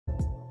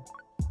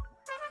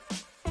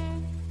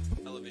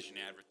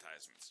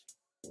advertisements.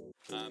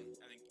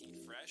 I think Eat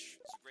Fresh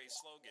is a great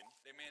slogan.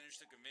 They managed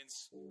to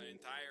convince an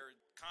entire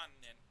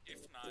continent, if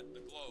not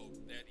the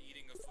globe, that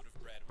eating a foot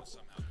of bread was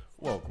somehow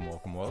good for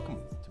you. Welcome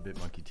to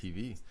Bitmonkey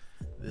TV.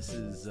 This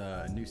is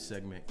a new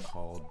segment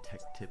called Tech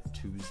Tip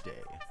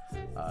Tuesday.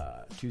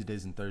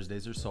 Tuesdays and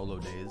Thursdays are solo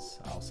days.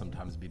 I'll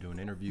sometimes be doing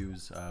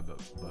interviews,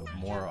 but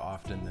more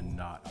often than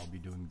not, I'll be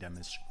doing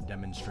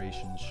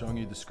demonstrations, showing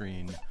you the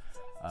screen,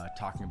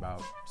 talking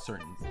about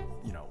certain,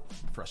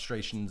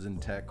 frustrations in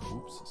tech.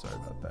 Oops, sorry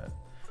about that.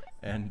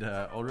 And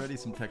already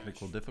some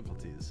technical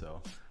difficulties,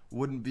 so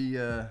wouldn't be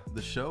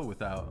the show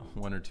without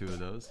one or two of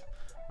those.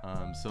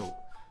 So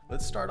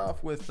let's start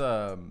off with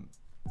a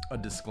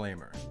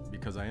disclaimer,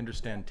 because I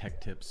understand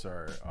tech tips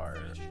are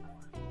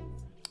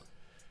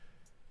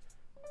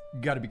you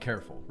got to be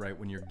careful, right,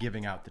 when you're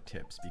giving out the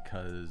tips,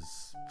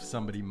 because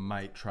somebody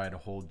might try to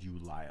hold you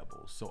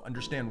liable. So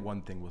understand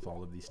one thing with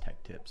all of these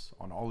tech tips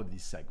on all of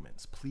these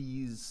segments: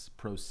 please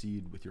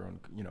proceed with your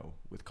own,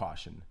 with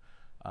caution.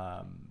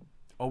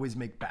 Always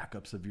make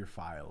backups of your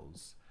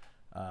files.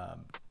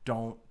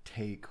 Don't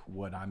take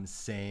what I'm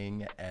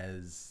saying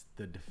as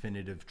the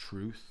definitive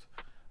truth.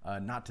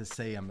 Not to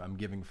say I'm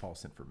giving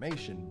false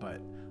information,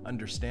 but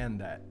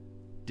understand that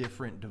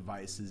different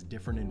devices,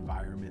 different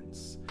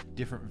environments,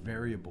 different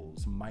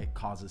variables might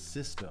cause a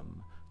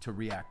system to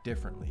react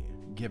differently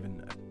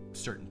given a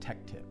certain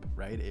tech tip,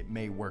 right? It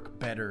may work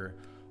better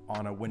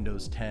on a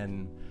Windows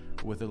 10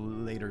 with a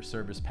later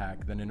service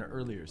pack than in an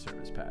earlier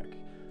service pack.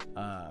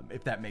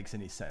 If that makes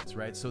any sense,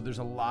 right? So there's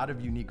a lot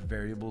of unique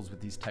variables with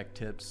these tech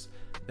tips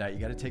that you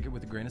got to take it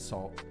with a grain of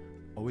salt.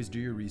 Always do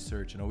your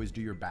research and always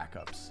do your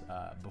backups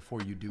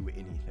before you do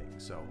anything.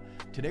 So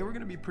today we're going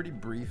to be pretty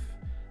brief.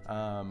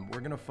 We're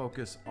going to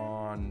focus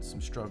on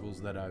some struggles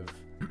that I've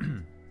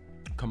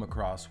come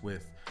across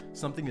with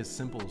something as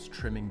simple as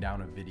trimming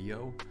down a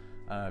video,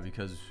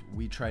 because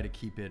we try to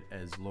keep it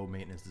as low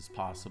maintenance as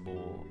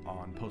possible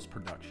on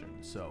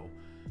post-production. So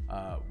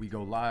we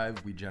go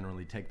live, we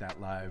generally take that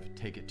live,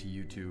 take it to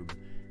YouTube,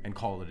 and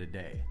call it a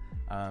day.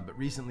 But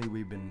recently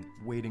we've been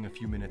waiting a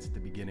few minutes at the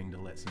beginning to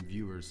let some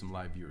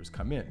live viewers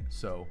come in.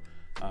 So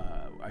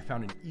I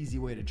found an easy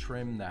way to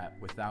trim that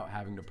without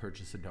having to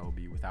purchase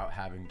Adobe, without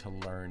having to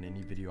learn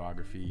any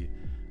videography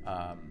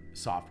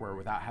software,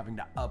 without having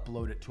to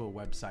upload it to a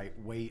website,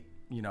 wait,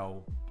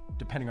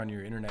 depending on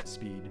your internet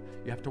speed,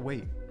 you have to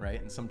wait, right?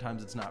 And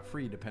sometimes it's not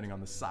free depending on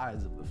the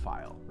size of the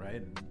file,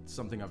 right?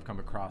 Something I've come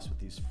across with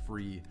these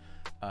free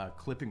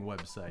clipping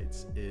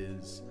websites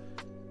is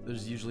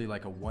there's usually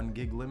like a 1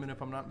 gig limit,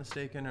 if I'm not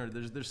mistaken, or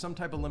there's some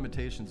type of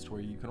limitations to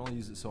where you can only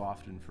use it so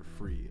often for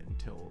free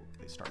until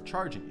they start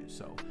charging you.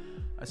 So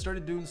I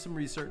started doing some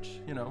research,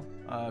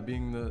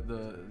 being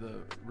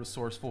the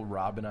resourceful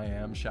Robin I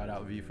am. Shout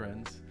out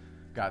VFriends,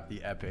 got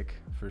the epic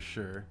for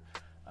sure.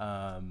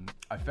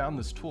 I found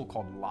this tool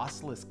called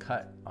Lossless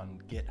Cut on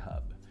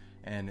GitHub,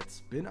 and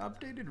it's been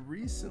updated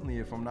recently,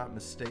 if I'm not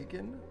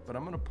mistaken, but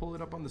I'm gonna pull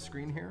it up on the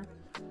screen here,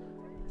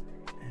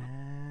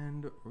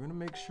 and we're gonna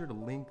make sure to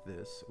link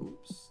this.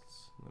 Oops,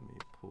 let me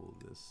pull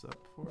this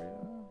up for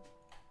you.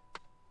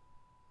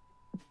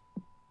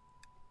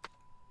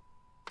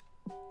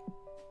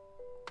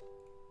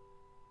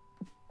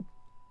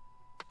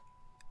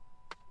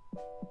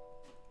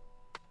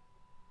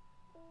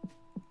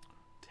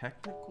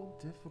 Technical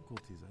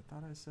difficulties. I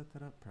thought I set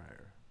that up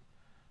prior.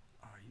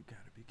 Oh, you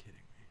gotta be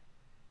kidding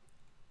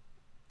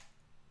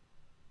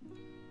me.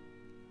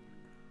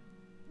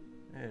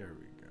 There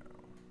we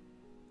go.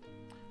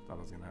 Thought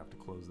I was gonna have to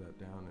close that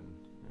down and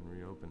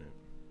reopen it.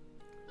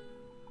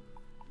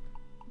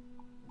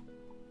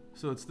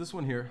 So it's this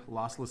one here,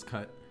 Lossless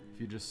Cut. If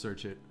you just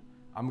search it,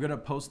 I'm gonna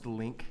post the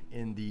link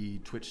in the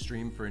Twitch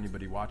stream for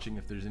anybody watching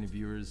if there's any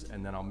viewers,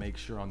 and then I'll make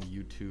sure on the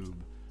YouTube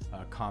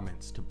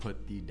comments to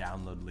put the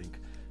download link.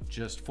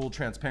 Just full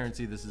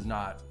transparency, this is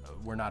not,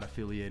 we're not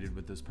affiliated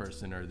with this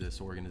person or this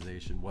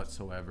organization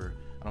whatsoever.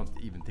 I don't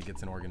even think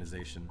it's an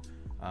organization.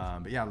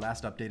 But yeah,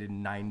 last updated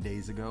 9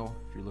 days ago,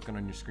 if you're looking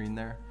on your screen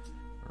there,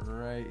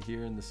 right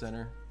here in the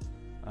center.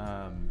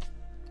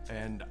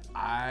 And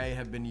I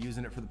have been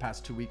using it for the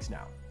past 2 weeks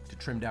now to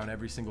trim down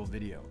every single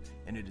video.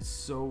 And it is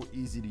so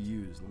easy to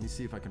use. Let me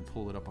see if I can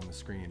pull it up on the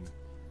screen.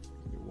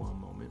 Give me one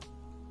moment.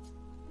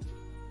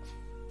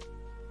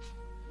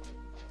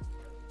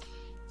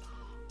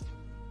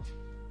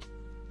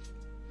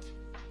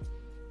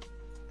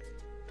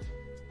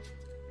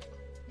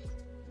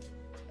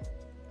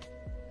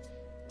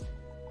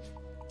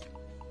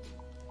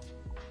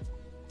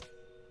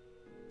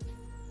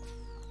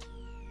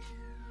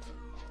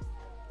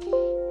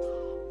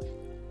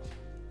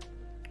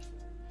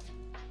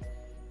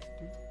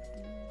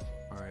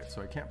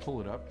 So I can't pull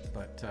it up,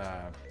 but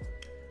I'm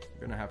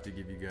gonna have to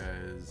give you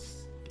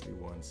guys, give me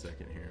 1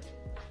 second here.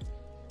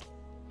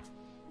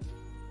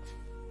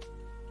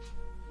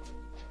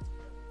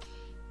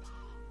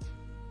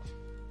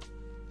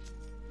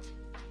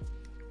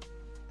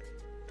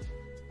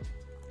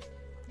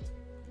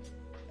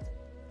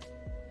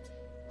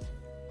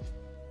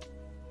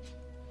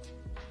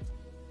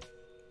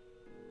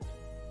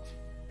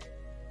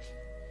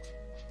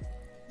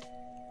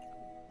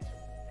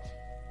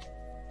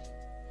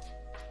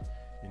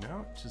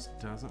 just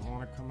doesn't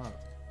want to come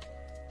up.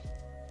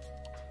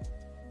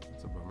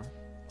 That's a bummer.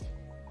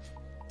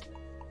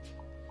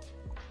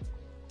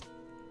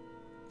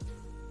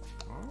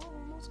 Oh,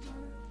 almost got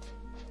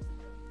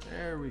it.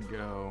 There we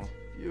go.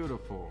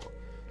 Beautiful.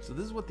 So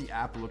this is what the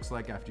app looks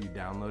like after you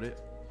download it.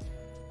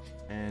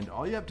 And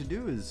all you have to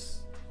do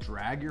is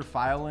drag your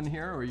file in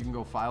here, or you can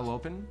go file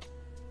open.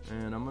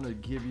 And I'm gonna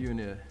give you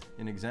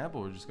an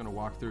example. We're just gonna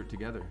walk through it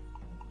together.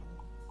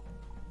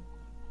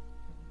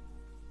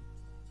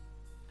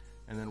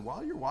 And then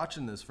while you're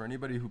watching this, for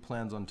anybody who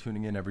plans on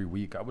tuning in every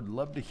week, I would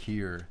love to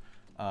hear,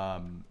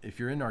 if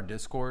you're in our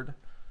Discord,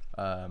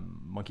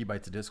 Monkey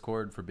Bytes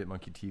Discord for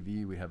Bitmonkey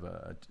TV, we have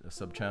a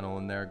sub channel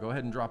in there. Go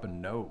ahead and drop a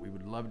note. We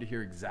would love to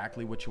hear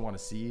exactly what you want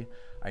to see.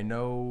 I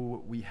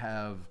know we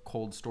have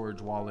cold storage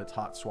wallets,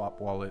 hot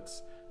swap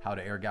wallets, how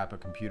to air gap a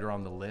computer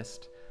on the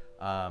list.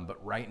 But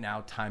right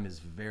now time is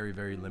very,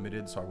 very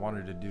limited. So I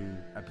wanted to do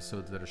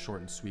episodes that are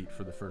short and sweet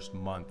for the first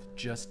month,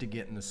 just to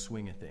get in the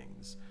swing of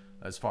things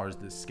as far as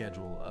the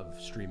schedule of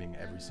streaming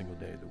every single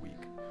day of the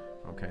week.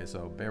 Okay,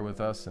 so bear with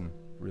us and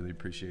really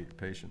appreciate your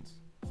patience.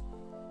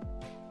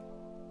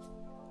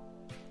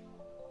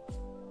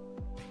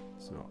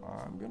 So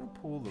I'm gonna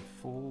pull the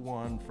full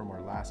one from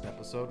our last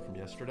episode from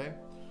yesterday.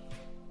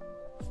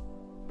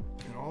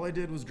 And all I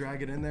did was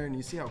drag it in there, and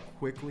you see how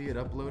quickly it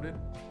uploaded?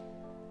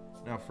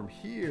 Now from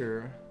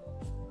here,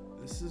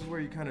 this is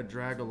where you kind of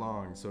drag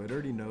along. So it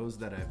already knows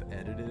that I've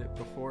edited it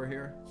before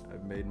here.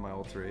 I've made my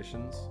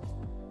alterations.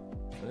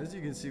 And as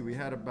you can see, we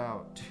had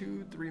about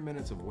 2-3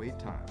 minutes of wait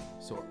time.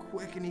 So a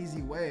quick and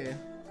easy way,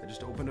 I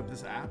just opened up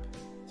this app.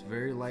 It's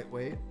very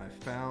lightweight. I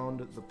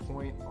found the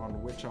point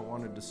on which I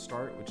wanted to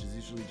start, which is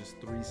usually just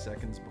 3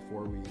 seconds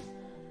before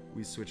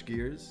we switch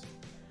gears.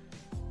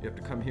 You have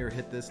to come here,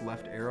 hit this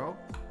left arrow,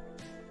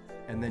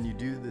 and then you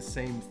do the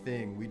same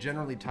thing. We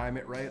generally time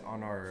it right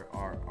on our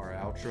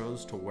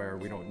outros to where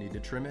we don't need to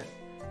trim it.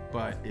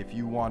 But if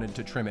you wanted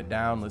to trim it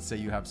down, let's say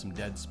you have some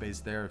dead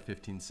space there,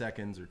 15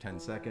 seconds or 10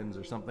 seconds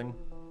or something,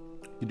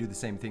 you do the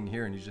same thing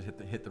here, and you just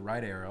hit the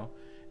right arrow,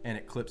 and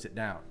it clips it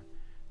down.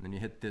 And then you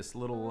hit this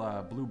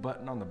little blue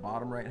button on the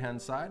bottom right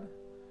hand side,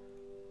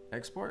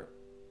 export.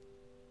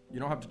 You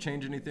don't have to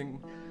change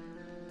anything.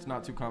 It's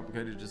not too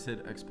complicated. Just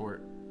hit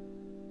export,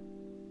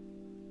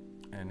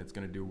 and it's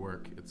gonna do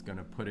work. It's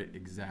gonna put it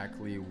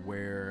exactly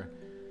where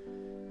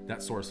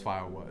that source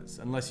file was,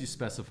 unless you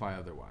specify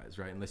otherwise,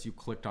 right? Unless you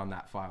clicked on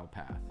that file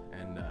path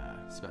and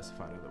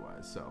specified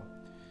otherwise. So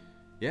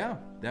yeah,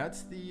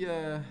 that's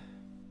the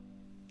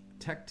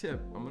tech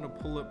tip. I'm gonna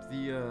pull up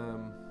the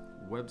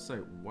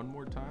website one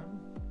more time.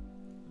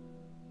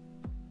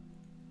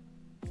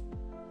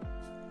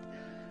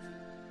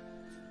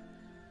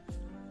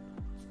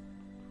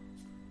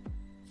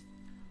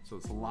 So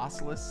it's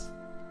lossless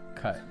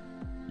cut.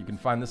 You can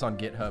find this on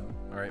GitHub.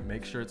 All right,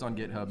 make sure it's on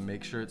GitHub.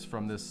 Make sure it's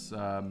from this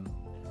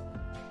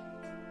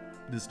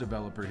this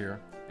developer here,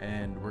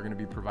 and we're going to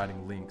be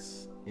providing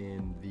links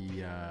in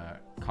the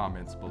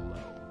comments below.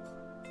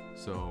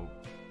 So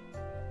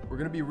we're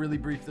going to be really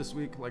brief this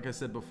week. Like I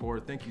said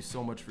before, thank you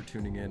so much for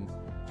tuning in.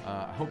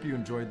 I hope you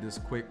enjoyed this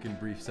quick and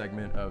brief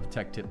segment of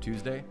Tech Tip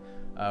Tuesday.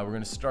 We're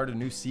going to start a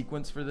new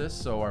sequence for this.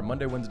 So our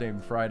Monday, Wednesday,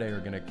 and Friday are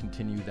going to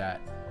continue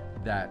that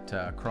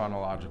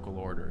chronological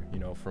order, you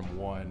know, from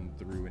 1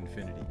 through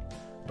infinity.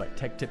 But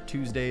Tech Tip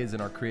Tuesdays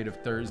and our Creative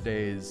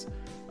Thursdays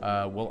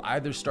will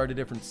either start a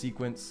different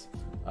sequence.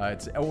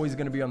 It's always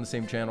going to be on the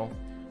same channel,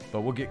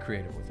 but we'll get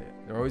creative with it.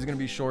 They're always going to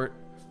be short.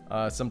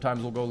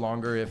 Sometimes we'll go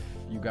longer if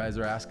you guys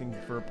are asking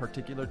for a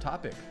particular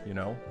topic, you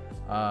know.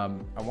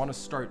 I want to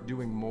start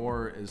doing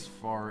more as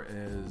far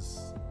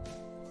as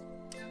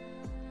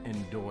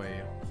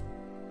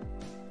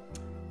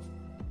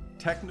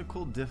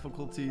technical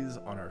difficulties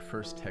on our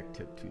first Tech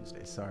Tip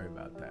Tuesday. Sorry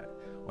about that.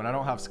 When I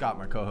don't have Scott,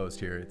 my co-host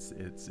here,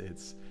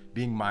 it's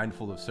being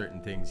mindful of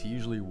certain things. He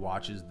usually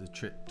watches the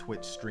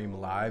Twitch stream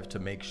live to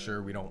make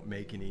sure we don't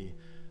make any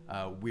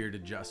weird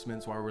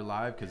adjustments while we're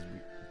live, because we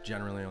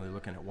generally only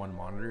looking at one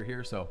monitor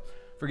here. So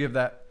forgive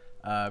that.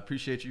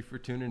 Appreciate you for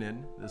tuning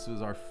in. This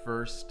was our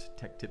first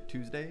Tech Tip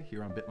Tuesday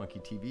here on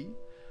Bitmonkey TV.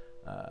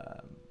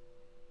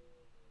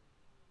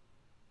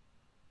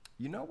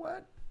 You know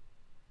what?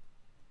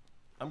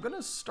 I'm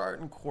gonna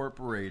start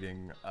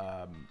incorporating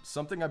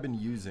something I've been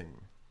using.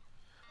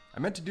 I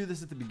meant to do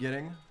this at the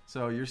beginning,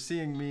 so you're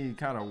seeing me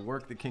kind of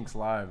work the kinks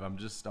live.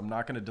 I'm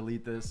not gonna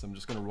delete this. I'm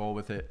just gonna roll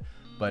with it.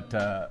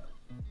 But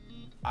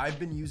I've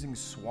been using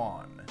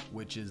Swan,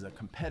 which is a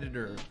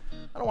competitor.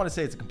 I don't want to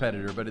say it's a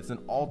competitor, but it's an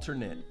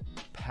alternate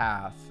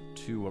path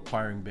to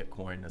acquiring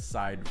Bitcoin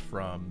aside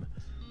from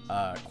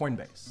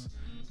Coinbase.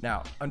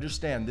 Now,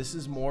 understand, this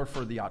is more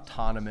for the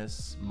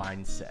autonomous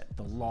mindset,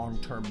 the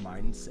long-term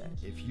mindset.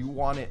 If you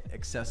want it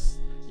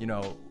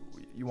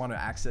you want to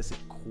access it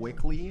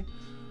quickly,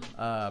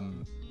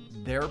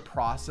 their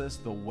process,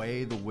 the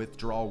way the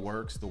withdrawal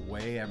works, the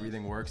way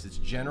everything works, it's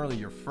generally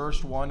your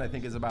first one, I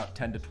think, is about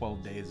 10 to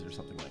 12 days or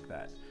something like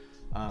that.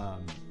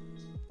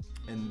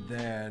 And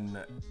then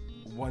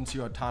once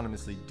you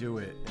autonomously do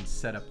it and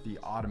set up the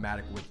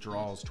automatic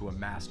withdrawals to a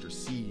master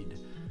seed,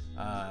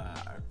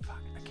 I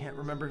can't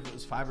remember if it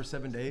was 5 or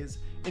 7 days.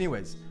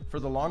 Anyways, for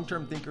the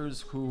long-term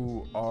thinkers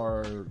who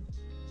are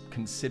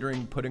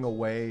considering putting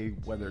away,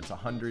 whether it's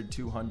 100,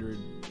 200,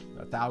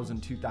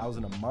 1,000,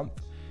 2,000 a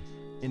month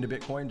into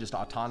Bitcoin, just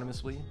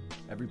autonomously,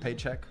 every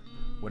paycheck,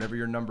 whatever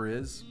your number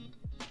is,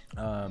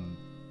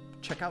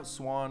 check out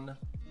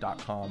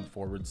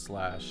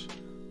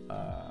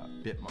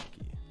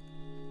swan.com/Bitmonkey.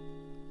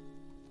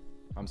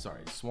 I'm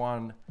sorry,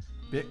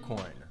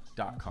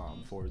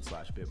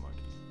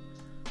 swanbitcoin.com/Bitmonkey.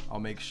 I'll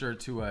make sure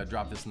to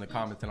drop this in the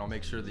comments, and I'll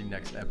make sure the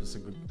next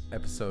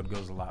episode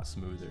goes a lot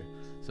smoother.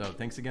 So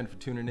thanks again for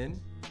tuning in,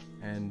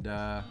 and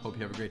hope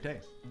you have a great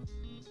day.